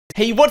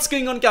Hey, what's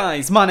going on,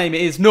 guys? My name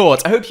is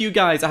Nort. I hope you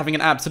guys are having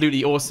an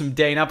absolutely awesome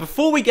day. Now,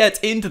 before we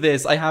get into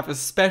this, I have a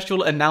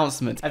special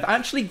announcement. I've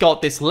actually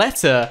got this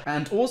letter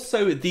and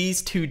also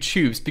these two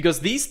tubes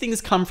because these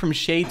things come from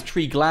Shade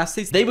Tree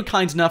Glasses. They were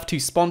kind enough to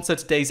sponsor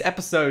today's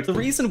episode. The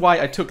reason why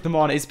I took them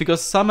on is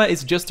because summer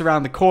is just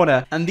around the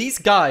corner and these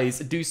guys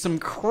do some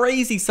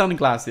crazy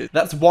sunglasses.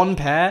 That's one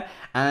pair.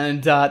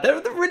 And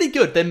they're really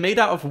good. They're made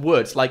out of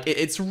wood. Like,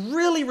 it's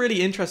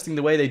really interesting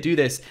the way they do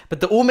this. But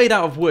they're all made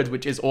out of wood,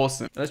 which is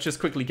awesome. Let's just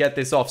quickly get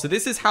this off. So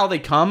this is how they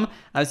come.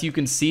 As you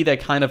can see, they're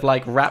kind of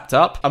like wrapped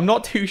up. I'm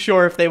not too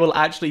sure if they will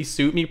actually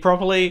suit me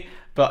properly.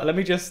 But let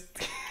me just...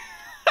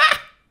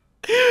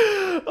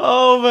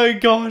 Oh my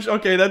gosh.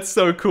 Okay, that's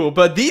so cool.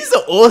 But these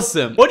are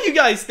awesome. What do you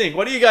guys think?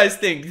 What do you guys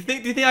think? Do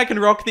you think I can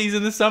rock these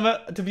in the summer?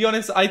 To be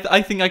honest,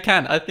 I think I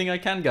can. I think I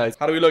can, guys.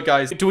 How do we look,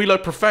 guys? Do we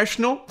look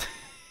professional?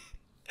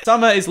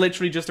 Summer is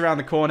literally just around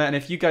the corner, and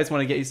if you guys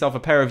want to get yourself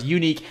a pair of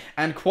unique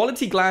and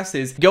quality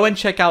glasses, go and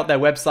check out their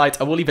website.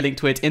 I will leave a link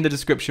to it in the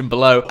description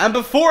below. And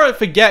before I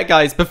forget,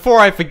 guys,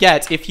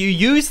 if you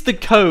use the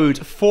code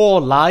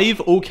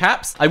 4LIVE, all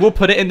caps, I will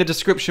put it in the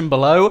description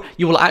below.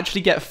 You will actually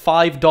get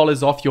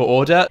 $5 off your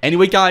order.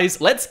 Anyway, guys,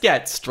 let's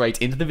get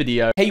straight into the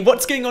video. Hey,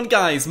 what's going on,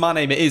 guys? My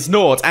name is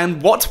Nort,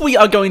 and what we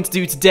are going to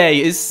do today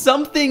is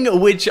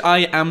something which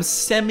I am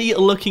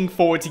looking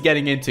forward to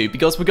getting into,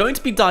 because we're going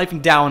to be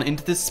diving down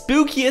into the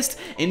spooky,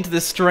 into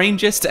the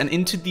strangest, and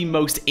into the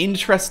most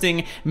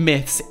interesting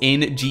myths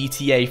in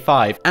GTA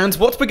 5. And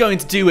what we're going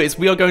to do is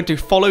we are going to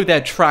follow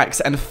their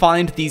tracks and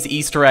find these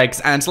Easter eggs.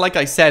 And like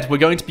I said, we're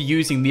going to be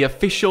using the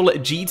official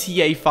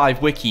GTA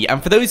 5 wiki.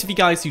 And for those of you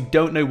guys who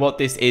don't know what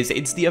this is,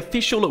 it's the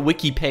official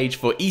wiki page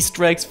for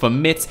Easter eggs, for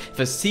myths,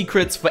 for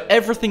secrets, for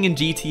everything in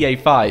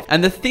GTA 5.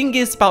 And the thing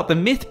is about the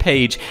myth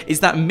page is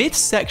that myth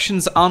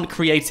sections aren't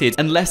created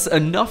unless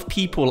enough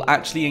people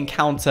actually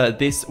encounter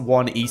this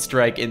one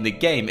Easter egg in the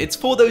game. It's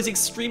for those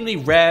extremely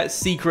rare,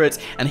 secret,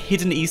 and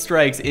hidden Easter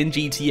eggs in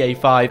GTA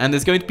 5, and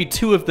there's going to be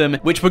two of them,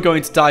 which we're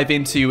going to dive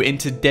into in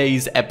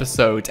today's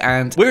episode,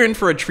 and we're in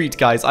for a treat,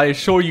 guys. I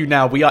assure you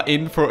now, we are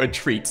in for a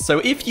treat. So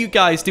if you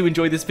guys do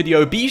enjoy this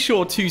video, be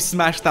sure to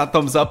smash that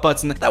thumbs up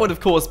button. That would,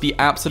 of course, be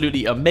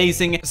absolutely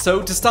amazing.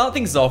 So to start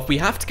things off, we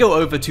have to go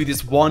over to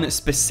this one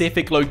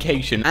specific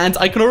location, and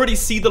I can already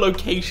see the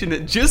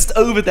location just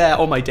over there.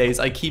 Oh my days,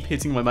 I keep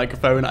hitting my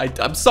microphone.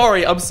 I'm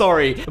sorry,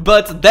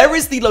 but there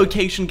is the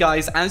location,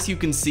 guys. As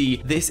you can see,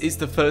 this is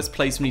the first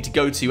place we need to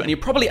go to, and you're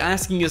probably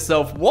asking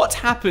yourself, what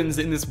happens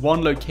in this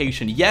one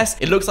location? Yes,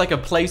 it looks like a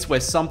place where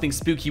something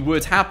spooky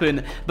would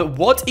happen, but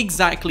what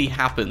exactly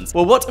happens?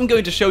 Well, what I'm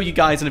going to show you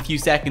guys in a few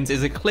seconds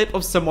is a clip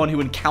of someone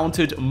who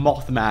encountered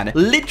Mothman,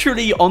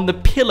 literally on the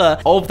pillar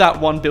of that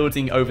one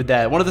building over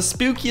there, one of the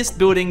spookiest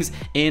buildings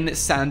in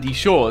Sandy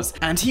Shores.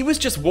 And he was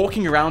just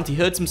walking around, he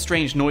heard some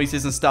strange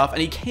noises and stuff,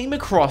 and he came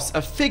across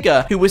a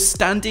figure who was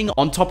standing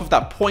on top of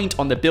that point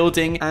on the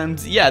building. And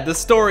yeah, the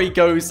story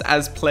goes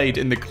as played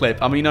in the clip.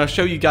 I mean, I'll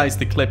show you guys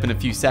the clip in a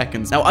few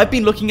seconds. Now, I've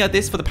been looking at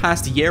this for the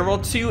past year or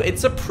two.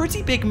 It's a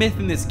pretty big myth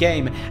in this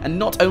game, and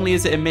not only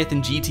is it a myth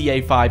in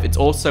GTA 5, it's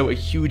also a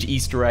huge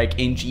Easter egg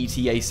in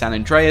GTA San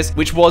Andreas,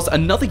 which was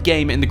another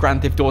game in the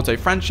Grand Theft Auto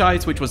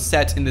franchise, which was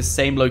set in the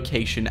same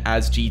location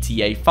as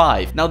GTA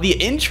 5. Now, the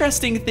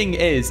interesting thing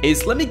is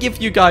let me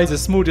give you guys a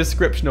small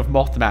description of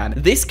Mothman.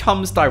 This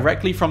comes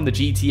directly from the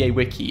GTA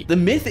wiki. The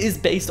myth is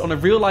based on a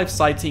real-life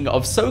sighting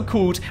of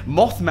so-called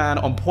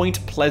Mothman on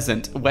Point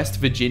Pleasant, West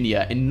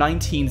Virginia in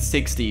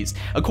 1960s.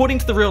 According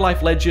to the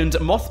real-life legend,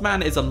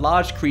 Mothman is a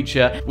large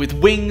creature with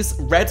wings,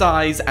 red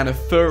eyes, and a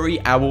furry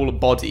owl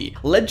body.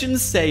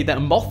 Legends say that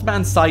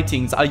Mothman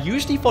sightings are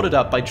usually followed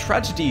up by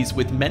tragedies,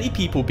 with many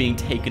people being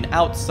taken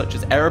out, such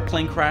as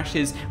airplane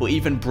crashes or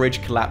even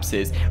bridge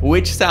collapses,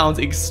 which sounds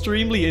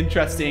extremely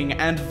interesting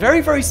and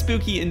very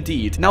spooky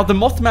indeed. Now, the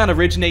Mothman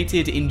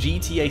originated in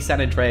GTA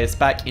San Andreas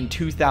back in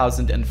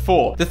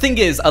 2004. The thing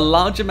is, a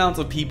large amount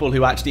of people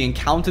who actually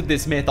encountered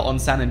this myth on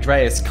San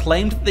Andreas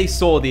claimed they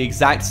saw the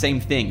exact same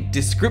thing.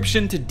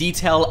 Description to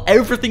detail,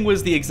 everything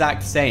was the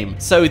exact same.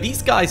 So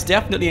these guys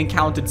definitely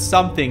encountered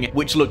something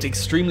which looked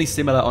extremely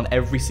similar on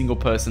every single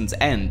person's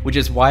end, which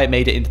is why it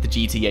made it into the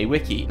GTA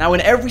wiki. Now,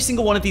 in every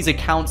single one of these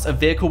accounts, a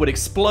vehicle would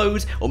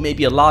explode, or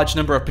maybe a large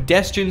number of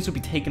pedestrians would be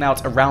taken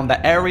out around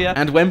that area.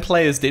 And when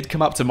players did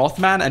come up to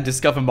Mothman and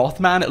discover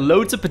Mothman,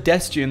 loads of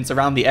pedestrians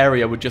around the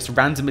area would just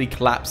randomly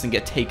collapse and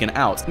get taken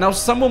out. Now,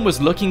 someone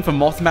was looking for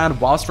Mothman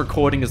whilst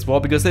recording as well,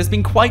 because there's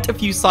been quite a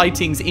few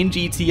sightings in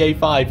GTA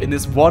 5 in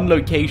this one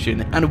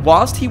location, and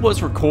whilst he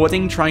was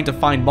recording trying to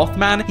find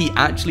Mothman, he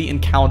actually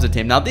encountered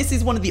him. Now, this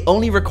is one of the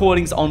only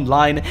recordings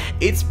online.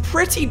 It's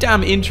pretty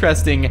damn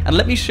interesting, and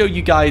let me show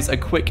you guys a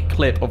quick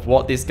clip of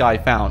what this guy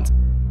found.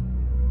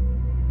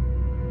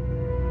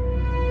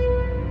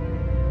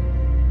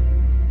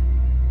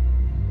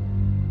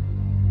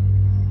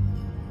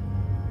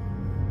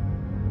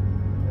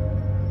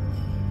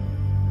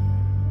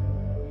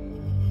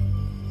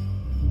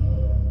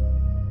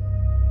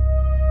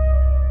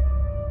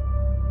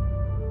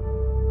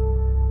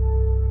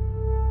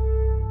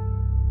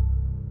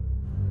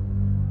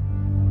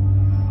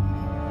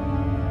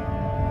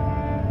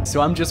 So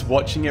I'm just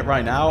watching it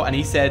right now, and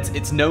he said,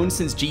 it's known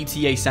since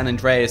GTA San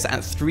Andreas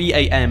at 3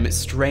 a.m.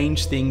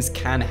 strange things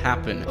can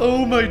happen.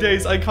 Oh my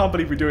days, I can't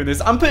believe we're doing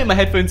this. I'm putting my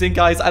headphones in,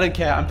 guys. I don't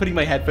care. I'm putting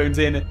my headphones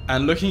in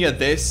and looking at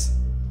this.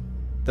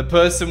 The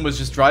person was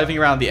just driving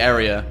around the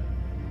area,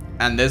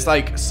 and there's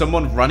like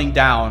someone running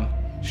down,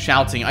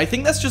 shouting. I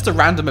think that's just a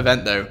random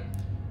event though.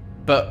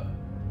 But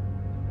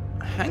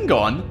hang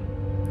on.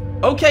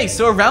 Okay,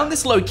 so around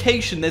this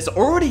location, there's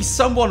already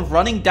someone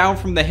running down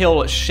from the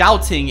hill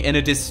shouting in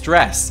a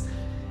distress.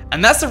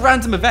 And that's a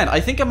random event.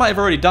 I think I might have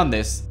already done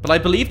this, but I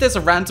believe there's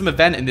a random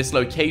event in this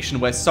location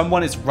where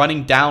someone is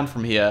running down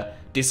from here,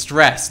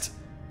 distressed.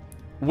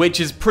 Which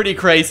is pretty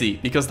crazy,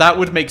 because that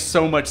would make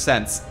so much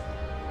sense.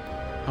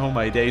 Oh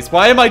my days.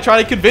 Why am I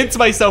trying to convince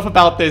myself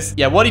about this?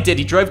 Yeah, what he did,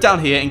 he drove down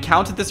here,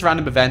 encountered this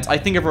random event. I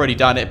think I've already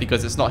done it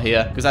because it's not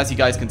here. Because as you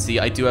guys can see,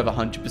 I do have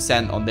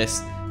 100% on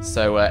this.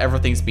 So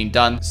everything's been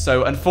done.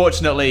 So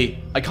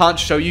unfortunately, I can't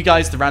show you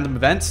guys the random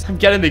event. I'm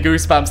getting the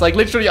goosebumps. Like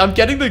literally, I'm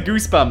getting the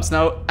goosebumps.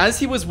 Now, as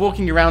he was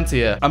walking around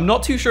here, I'm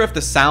not too sure if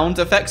the sound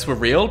effects were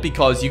real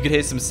because you could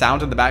hear some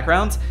sound in the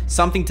background.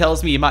 Something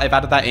tells me he might have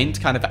added that in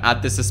to kind of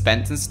add the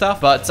suspense and stuff.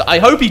 But I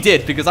hope he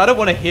did because I don't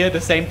want to hear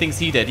the same things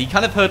he did. He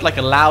kind of heard like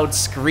a loud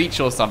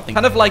screech or something.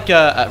 Kind of like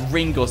a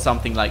ring or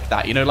something like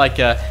that. You know, like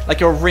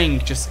a ring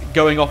just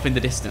going off in the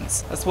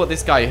distance. That's what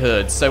this guy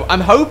heard. So I'm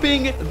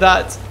hoping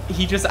that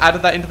he just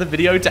added that into the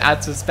video to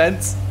add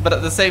suspense, but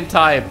at the same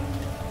time,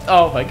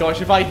 oh my gosh,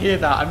 if I hear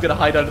that, I'm gonna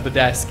hide under the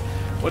desk.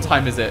 What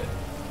time is it?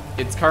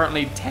 It's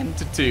currently 10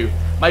 to 2.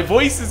 My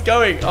voice is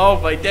going.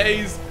 Oh my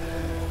days.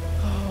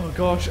 Oh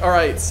gosh. All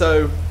right,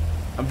 so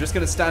I'm just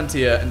gonna stand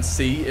here and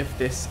see if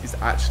this is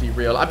actually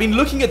real. I've been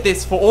looking at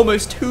this for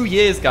almost 2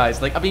 years,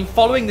 guys. Like, I've been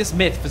following this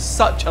myth for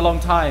such a long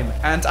time,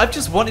 and I've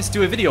just wanted to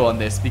do a video on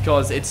this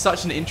because it's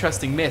such an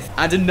interesting myth,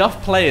 and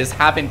enough players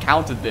have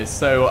encountered this,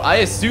 so I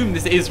assume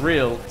this is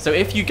real. So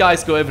if you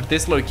guys go over to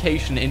this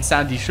location in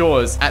Sandy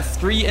Shores at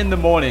 3 in the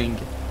morning,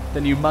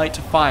 then you might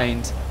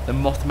find the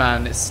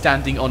Mothman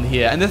standing on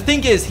here. And the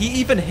thing is, he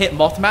even hit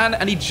Mothman,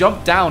 and he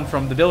jumped down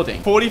from the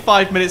building.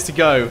 45 minutes to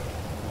go.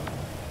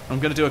 I'm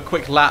going to do a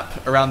quick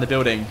lap around the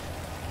building.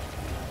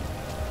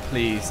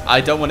 Please. I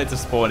don't want it to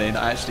spawn in.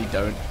 I actually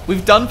don't.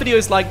 We've done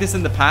videos like this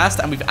in the past,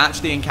 and we've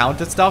actually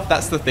encountered stuff.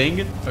 That's the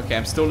thing. Okay,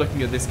 I'm still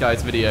looking at this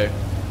guy's video.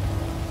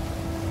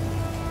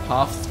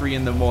 3:30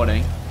 in the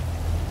morning.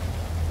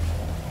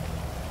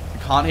 I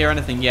can't hear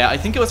anything yet. I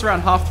think it was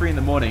around 3:30 in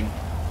the morning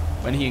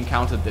when he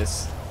encountered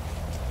this.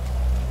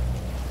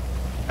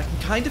 I can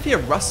kind of hear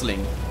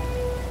rustling.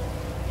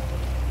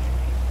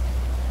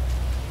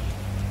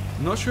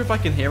 I'm not sure if I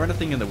can hear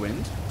anything in the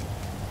wind.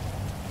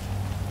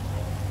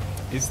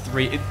 It's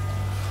 3.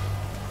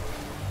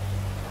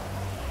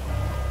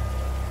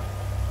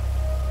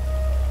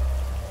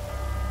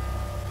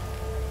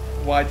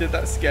 Why did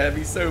that scare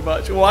me so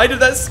much? Why did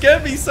that scare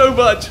me so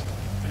much?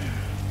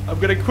 I'm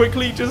gonna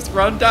quickly just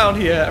run down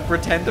here and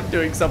pretend I'm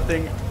doing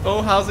something.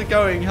 Oh, how's it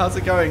going? How's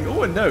it going?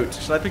 Oh, a note.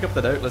 Should I pick up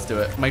the note? Let's do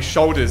it. My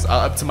shoulders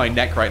are up to my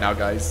neck right now,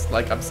 guys.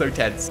 Like, I'm so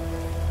tense.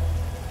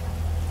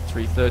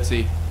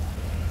 3:30.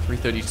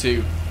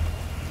 3:32.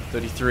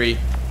 33.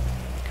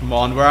 Come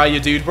on, where are you,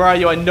 dude? Where are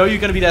you? I know you're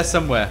gonna be there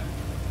somewhere.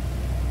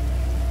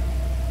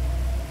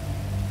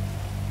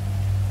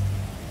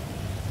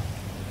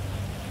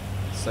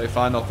 So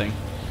far, nothing.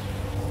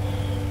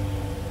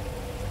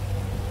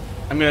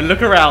 I'm gonna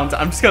look around.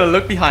 I'm just gonna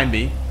look behind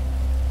me.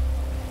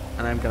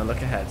 And I'm gonna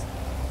look ahead.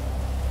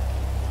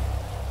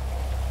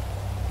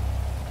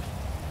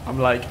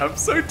 I'm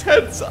so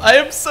tense. I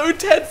am so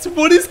tense.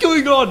 What is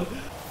going on?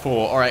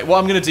 4. All right, what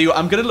I'm going to do,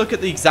 I'm going to look at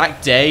the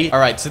exact day. All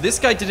right, so this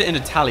guy did it in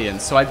Italian.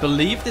 So I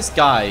believe this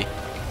guy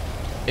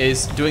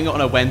is doing it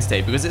on a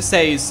Wednesday because it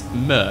says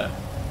Mer.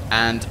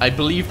 And I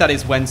believe that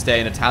is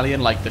Wednesday in Italian,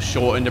 like the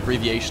shortened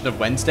abbreviation of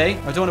Wednesday.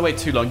 I don't want to wait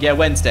too long. Yeah,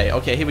 Wednesday.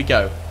 Okay, here we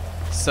go.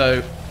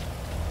 So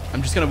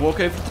I'm just going to walk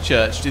over to the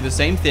church, do the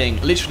same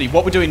thing. Literally,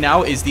 what we're doing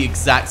now is the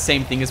exact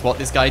same thing as what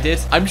this guy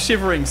did. I'm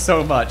shivering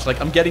so much. Like,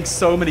 I'm getting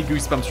so many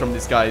goosebumps from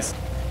this, guys.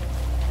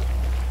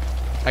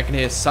 I can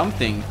hear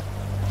something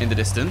in the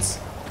distance,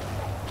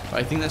 but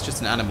I think that's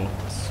just an animal.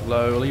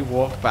 Slowly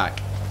walk back.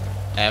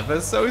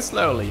 Ever so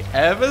slowly.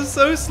 Ever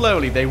so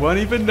slowly. They won't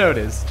even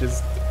notice.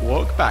 Just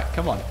walk back.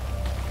 Come on.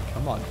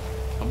 Come on.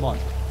 Come on.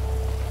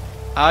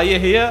 Are you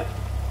here?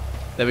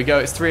 There we go.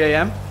 It's 3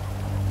 a.m.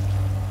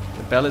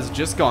 The bell is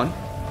just gone.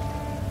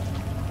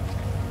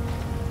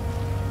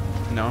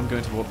 Now I'm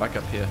going to walk back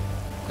up here.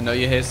 I know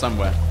you're here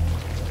somewhere.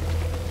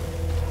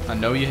 I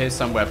know you're here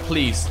somewhere.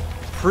 Please,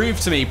 prove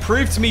to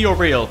me you're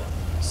real.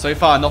 So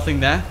far, nothing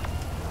there.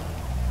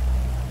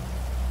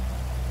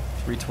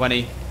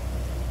 3:20.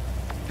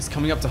 It's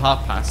coming up to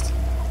past.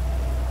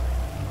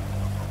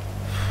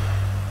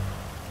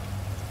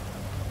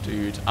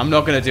 Dude, I'm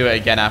not going to do it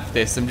again after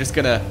this. I'm just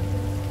going to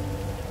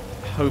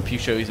hope he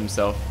shows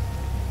himself.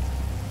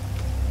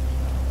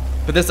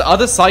 But there's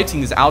other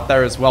sightings out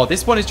there as well.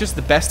 This one is just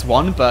the best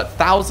one, but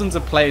thousands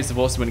of players have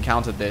also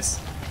encountered this,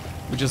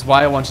 which is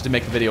why I wanted to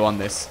make a video on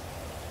this.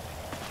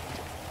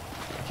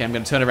 Okay, I'm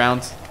going to turn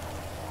around.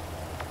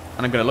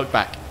 And I'm going to look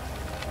back.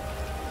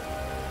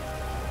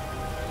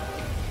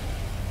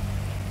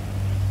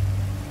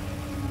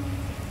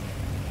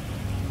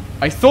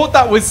 I thought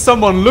that was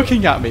someone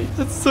looking at me.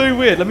 That's so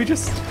weird. Let me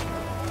just...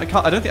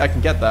 I don't think I can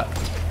get that.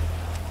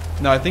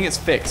 No, I think it's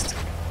fixed.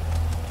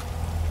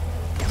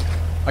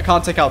 I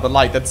can't take out the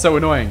light. That's so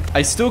annoying.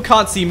 I still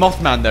can't see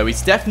Mothman, though.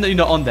 He's definitely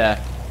not on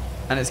there.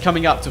 And it's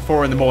coming up to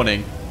 4 in the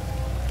morning.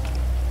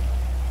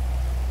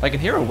 I can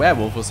hear a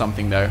werewolf or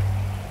something, though.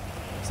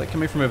 It's like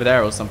coming from over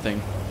there or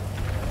something.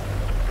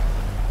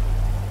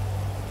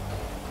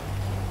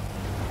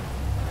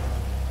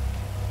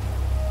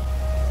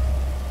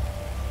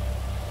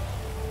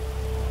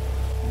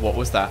 What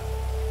was that?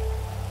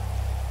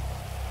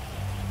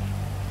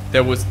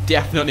 There was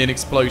definitely an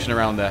explosion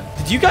around there.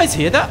 Did you guys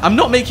hear that? I'm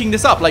not making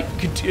this up. Like,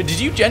 did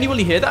you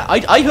genuinely hear that?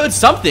 I heard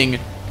something.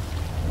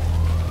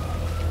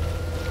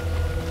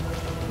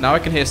 Now I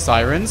can hear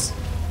sirens.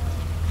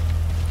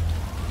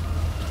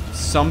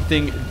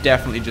 Something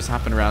definitely just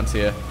happened around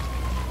here.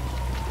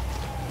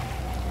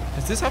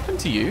 Has this happened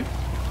to you?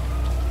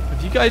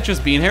 Have you guys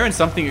just been here and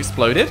something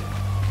exploded?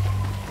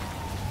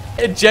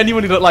 It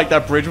genuinely looked like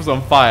that bridge was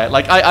on fire.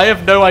 Like, I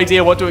have no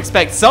idea what to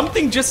expect.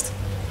 Something just...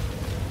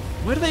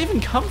 Where do they even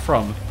come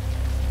from?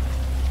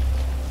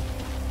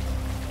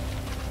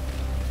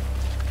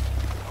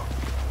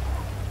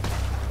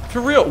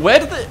 For real, where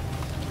did they...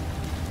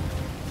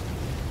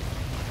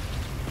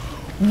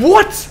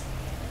 What?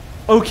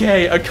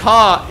 Okay, a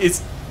car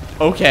is...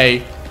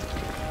 Okay.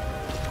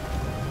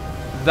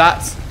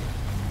 That's...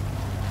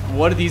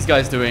 What are these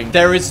guys doing?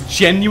 There is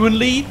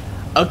genuinely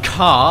a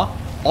car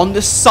on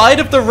the side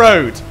of the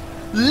road.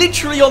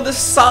 Literally on the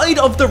side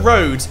of the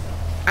road.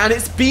 And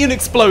it's being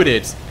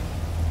exploded.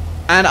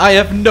 And I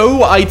have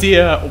no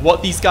idea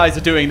what these guys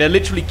are doing. They're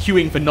literally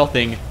queuing for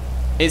nothing.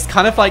 It's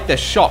kind of like they're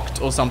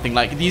shocked or something.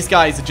 Like, these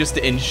guys are just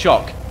in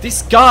shock.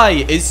 This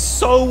guy is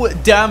so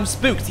damn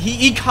spooked.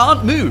 He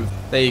can't move.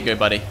 There you go,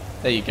 buddy.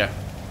 There you go.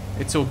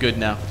 It's all good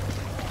now.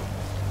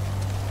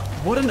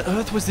 What on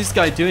earth was this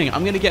guy doing?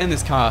 I'm going to get in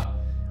this car.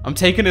 I'm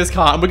taking his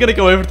car and we're going to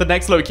go over to the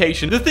next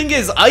location. The thing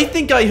is, I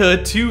think I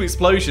heard 2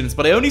 explosions,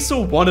 but I only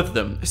saw one of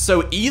them.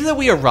 So either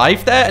we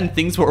arrived there and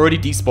things were already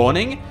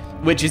despawning,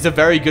 which is a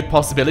very good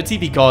possibility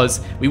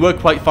because we were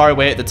quite far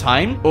away at the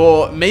time.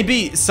 Or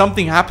maybe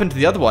something happened to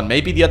the other one.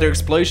 Maybe the other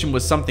explosion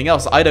was something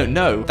else. I don't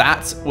know.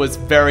 That was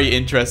very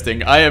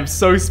interesting. I am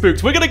so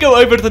spooked. We're going to go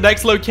over to the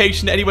next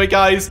location anyway,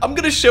 guys. I'm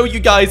going to show you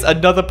guys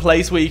another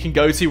place where you can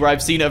go to where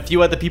I've seen a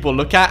few other people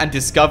look at and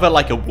discover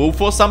like a wolf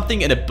or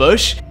something in a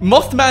bush.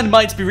 Mothman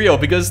might be real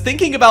because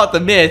thinking about the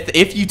myth,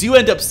 if you do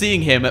end up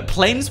seeing him,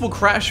 planes will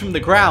crash from the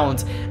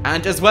ground,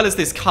 and as well as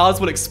this, cars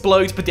will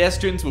explode,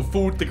 pedestrians will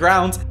fall to the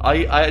ground.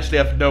 I actually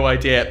have no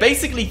idea.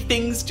 Basically,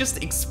 things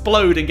just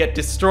explode and get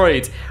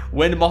destroyed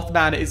when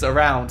Mothman is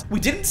around. We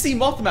didn't see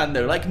Mothman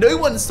though. Like, no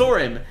one saw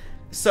him.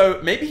 So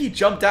maybe he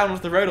jumped down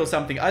off the road or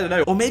something. I don't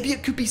know. Or maybe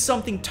it could be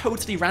something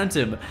totally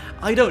random.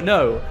 I don't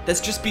know. There's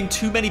just been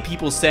too many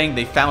people saying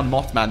they found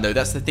Mothman though.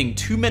 That's the thing.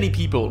 Too many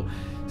people.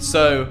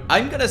 So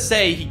I'm gonna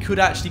say he could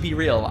actually be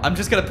real. I'm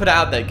just gonna put it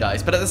out there,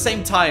 guys. But at the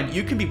same time,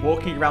 you can be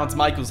walking around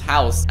Michael's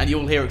house and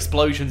you'll hear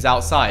explosions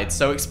outside.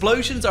 So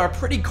explosions are a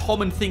pretty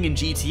common thing in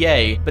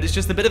GTA, but it's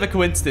just a bit of a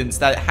coincidence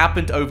that it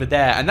happened over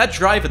there. And that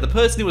driver, the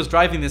person who was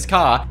driving this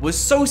car, was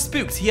so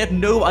spooked. He had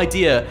no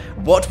idea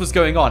what was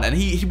going on, and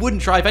he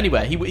wouldn't drive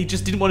anywhere. He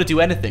just didn't want to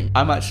do anything.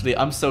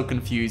 I'm so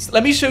confused.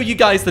 Let me show you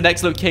guys the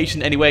next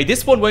location anyway.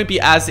 This one won't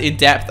be as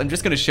in-depth. I'm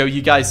just gonna show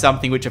you guys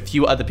something which a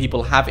few other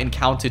people have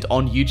encountered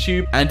on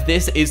YouTube. And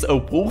this is a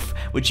wolf,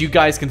 which you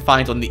guys can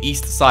find on the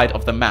east side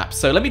of the map.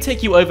 So let me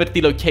take you over to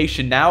the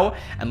location now,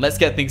 and let's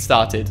get things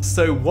started.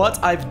 So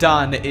what I've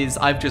done is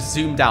I've just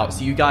zoomed out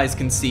so you guys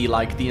can see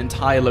like the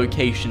entire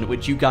location,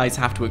 which you guys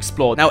have to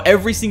explore. Now,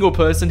 every single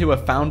person who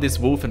have found this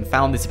wolf and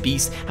found this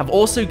beast have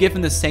also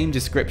given the same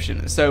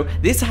description. So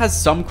this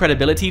has some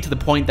credibility to the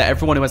point that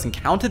everyone who has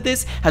encountered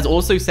this has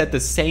also said the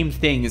same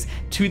things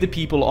to the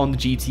people on the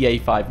GTA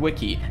 5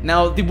 wiki.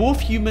 Now, the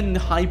wolf-human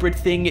hybrid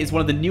thing is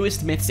one of the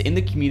newest myths in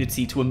the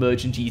community to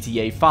emerge in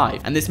GTA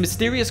 5, and this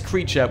mysterious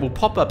creature will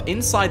pop up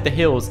inside the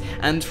hills.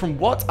 And from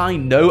what I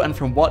know and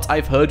from what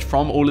I've heard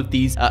from all of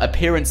these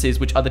appearances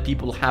which other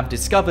people have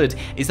discovered,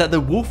 is that the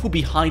wolf will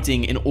be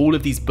hiding in all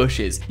of these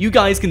bushes. You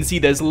guys can see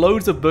there's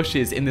loads of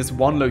bushes in this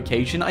one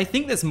location. I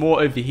think there's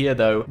more over here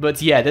though, but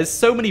yeah, there's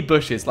so many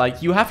bushes.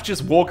 Like, you have to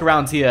just walk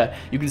around here.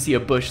 You can see a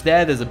bush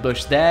there, there's a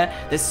bush there.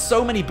 There's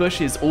so many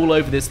bushes all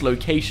over this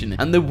location,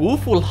 and the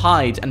wolf will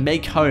hide and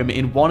make home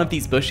in one of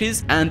these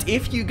bushes. And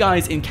if you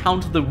guys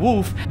encounter the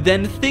wolf,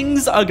 then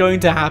things are going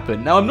to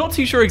happen. Now, I'm not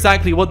too sure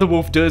exactly what the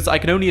wolf does. I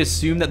can only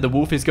assume that the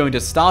wolf is going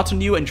to start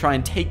on you and try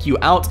and take you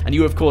out, and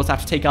you of course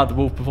have to take out the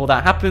wolf before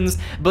that happens.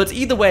 But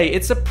either way,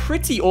 it's a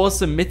pretty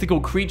awesome mythical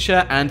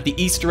creature, and the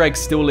Easter egg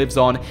still lives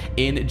on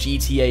in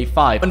GTA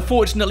 5.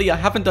 Unfortunately, I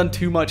haven't done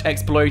too much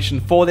exploration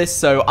for this,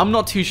 so I'm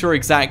not too sure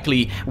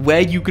exactly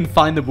where you can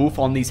find the wolf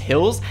on these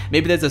hills.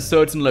 Maybe there's a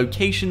certain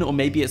location, or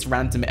maybe it's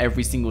random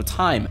every single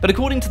time. But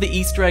according to the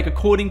Easter egg,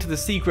 according to the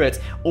secret,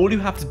 all you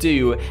have to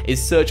do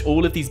is search search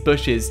all of these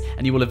bushes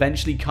and you will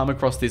eventually come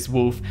across this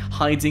wolf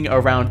hiding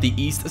around the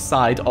east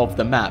side of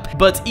the map.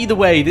 But either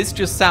way, this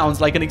just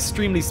sounds like an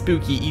extremely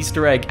spooky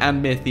Easter egg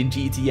and myth in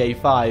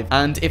GTA 5.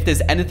 And if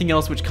there's anything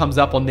else which comes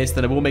up on this,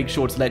 then I will make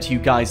sure to let you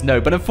guys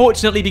know. But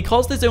unfortunately,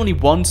 because there's only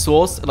one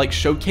source like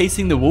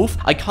showcasing the wolf,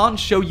 I can't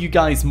show you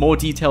guys more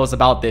details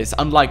about this,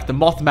 unlike the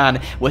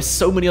Mothman, where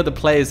so many other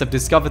players have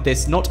discovered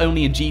this not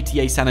only in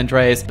GTA San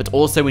Andreas, but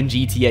also in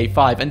GTA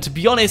 5. And to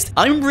be honest,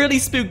 I'm really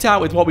spooked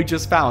out with what we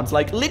just found.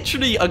 Like,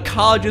 literally, a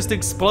car just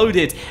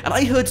exploded, and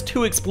I heard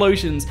 2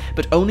 explosions,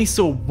 but only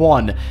saw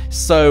 1.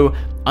 So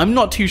I'm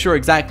not too sure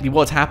exactly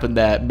what happened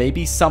there.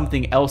 Maybe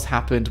something else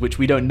happened which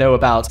we don't know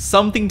about.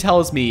 Something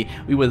tells me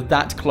we were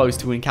that close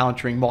to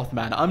encountering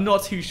Mothman. I'm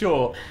not too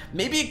sure.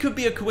 Maybe it could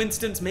be a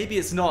coincidence, maybe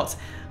it's not.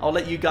 I'll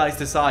let you guys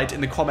decide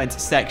in the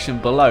comments section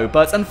below.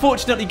 But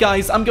unfortunately,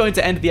 guys, I'm going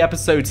to end the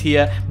episode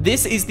here.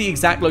 This is the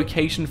exact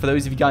location for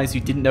those of you guys who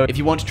didn't know if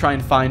you want to try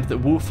and find the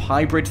wolf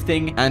hybrid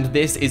thing. And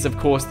this is, of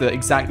course, the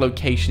exact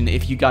location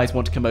if you guys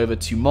want to come over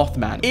to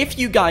Mothman. If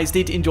you guys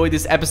did enjoy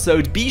this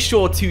episode, be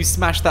sure to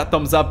smash that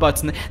thumbs up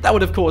button. That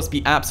would, of course,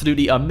 be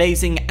absolutely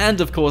amazing.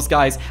 And, of course,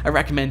 guys, I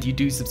recommend you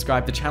do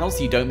subscribe to the channel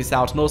so you don't miss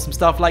out on awesome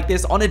stuff like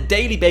this on a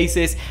daily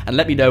basis. And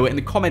let me know in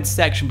the comments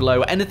section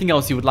below anything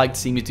else you would like to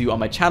see me do on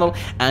my channel.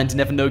 And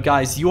never know,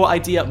 guys, your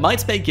idea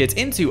might make it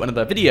into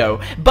another video.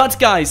 But,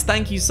 guys,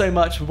 thank you so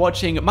much for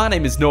watching. My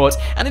name is Nort,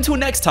 and until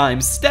next time,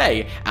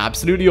 stay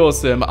absolutely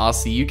awesome. I'll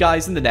see you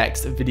guys in the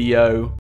next video.